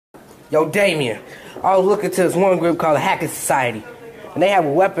Yo, Damien, I was looking to this one group called the Hacking Society, and they have a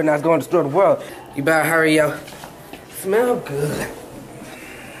weapon that's going to destroy the world. You better hurry up. Smell good.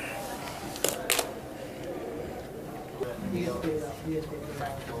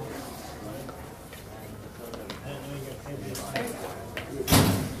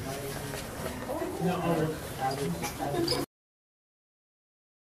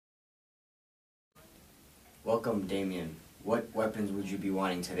 Welcome, Damien. What weapons would you be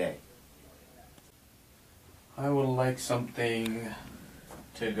wanting today? I would like something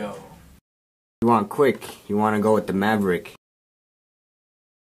to go. You want quick, you want to go with the Maverick.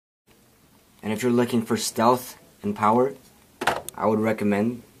 And if you're looking for stealth and power, I would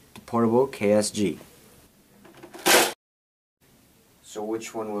recommend the portable KSG. So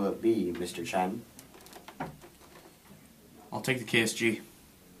which one will it be, Mr. Chan? I'll take the KSG.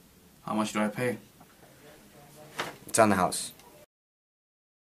 How much do I pay? It's on the house.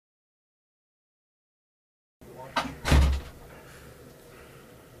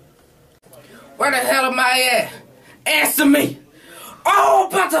 Where the hell am I at? Answer me! Oh,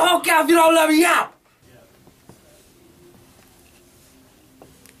 I'm about to hulk out if you don't let me out!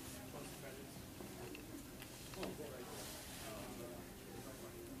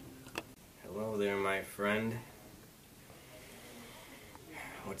 Hello there, my friend.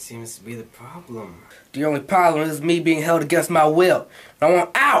 What seems to be the problem? The only problem is me being held against my will. I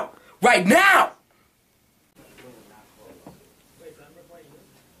want out! Right now!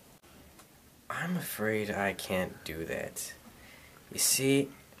 I'm afraid I can't do that. You see,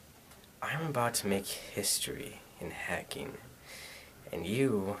 I'm about to make history in hacking. And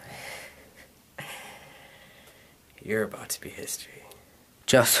you're about to be history.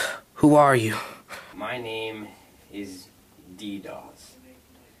 Just, who are you? My name is DDos.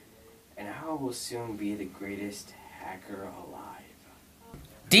 And I will soon be the greatest hacker alive.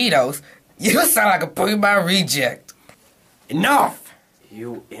 DDos? You sound like a Pokemon reject. Enough!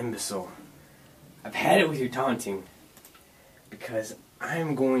 You imbecile. I've had it with your taunting. Because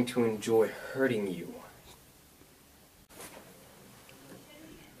I'm going to enjoy hurting you.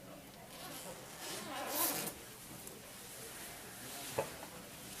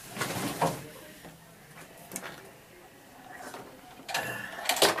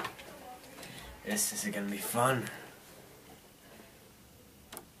 This isn't gonna be fun.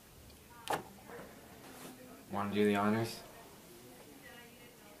 Want to do the honors?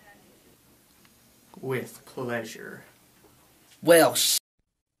 With pleasure. Well,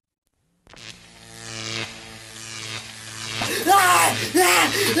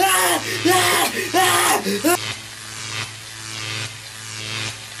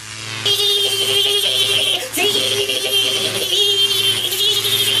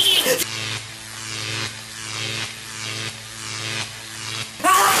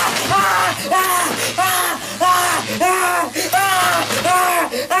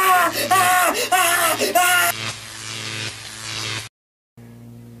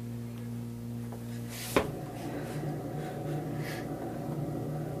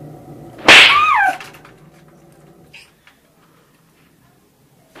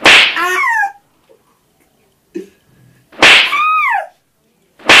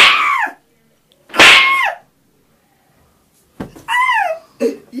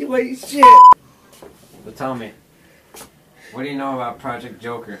 you ain't shit. So tell me, what do you know about Project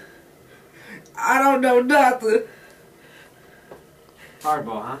Joker? I don't know nothing.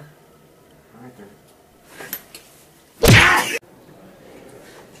 Hardball, huh? Alright then.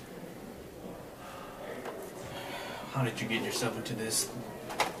 How did you get yourself into this?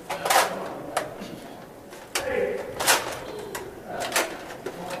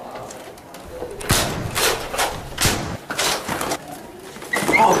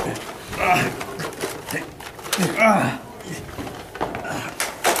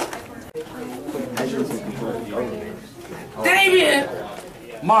 Damien!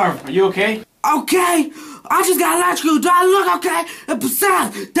 Marv, are you okay? Okay! I just got electrocuted. Do I look okay? And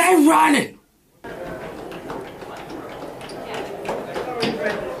besides, they running!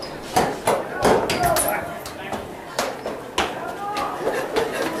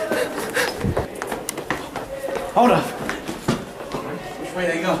 Hold up. Which way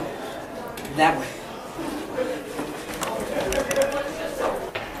they go? That way.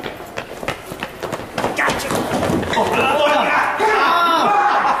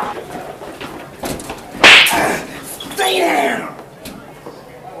 Stay down!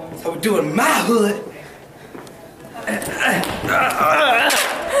 So we're doing my hood.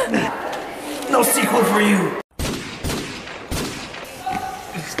 No sequel for you.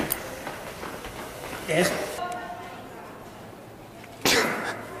 Yes.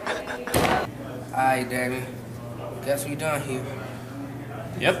 Alright, Danny. Guess we done here.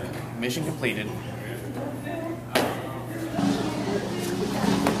 Yep, mission completed.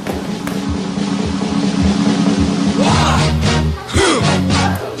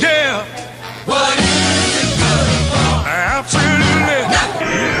 Yeah. What is it good for? Absolutely.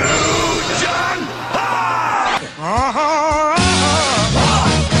 Fusion.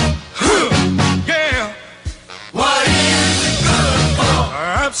 Yeah. What is it good for?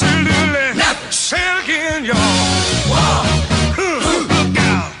 Absolutely. Say it again, y'all. Look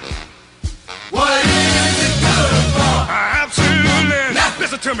out. What is it good for? Absolutely.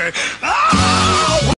 Listen to me.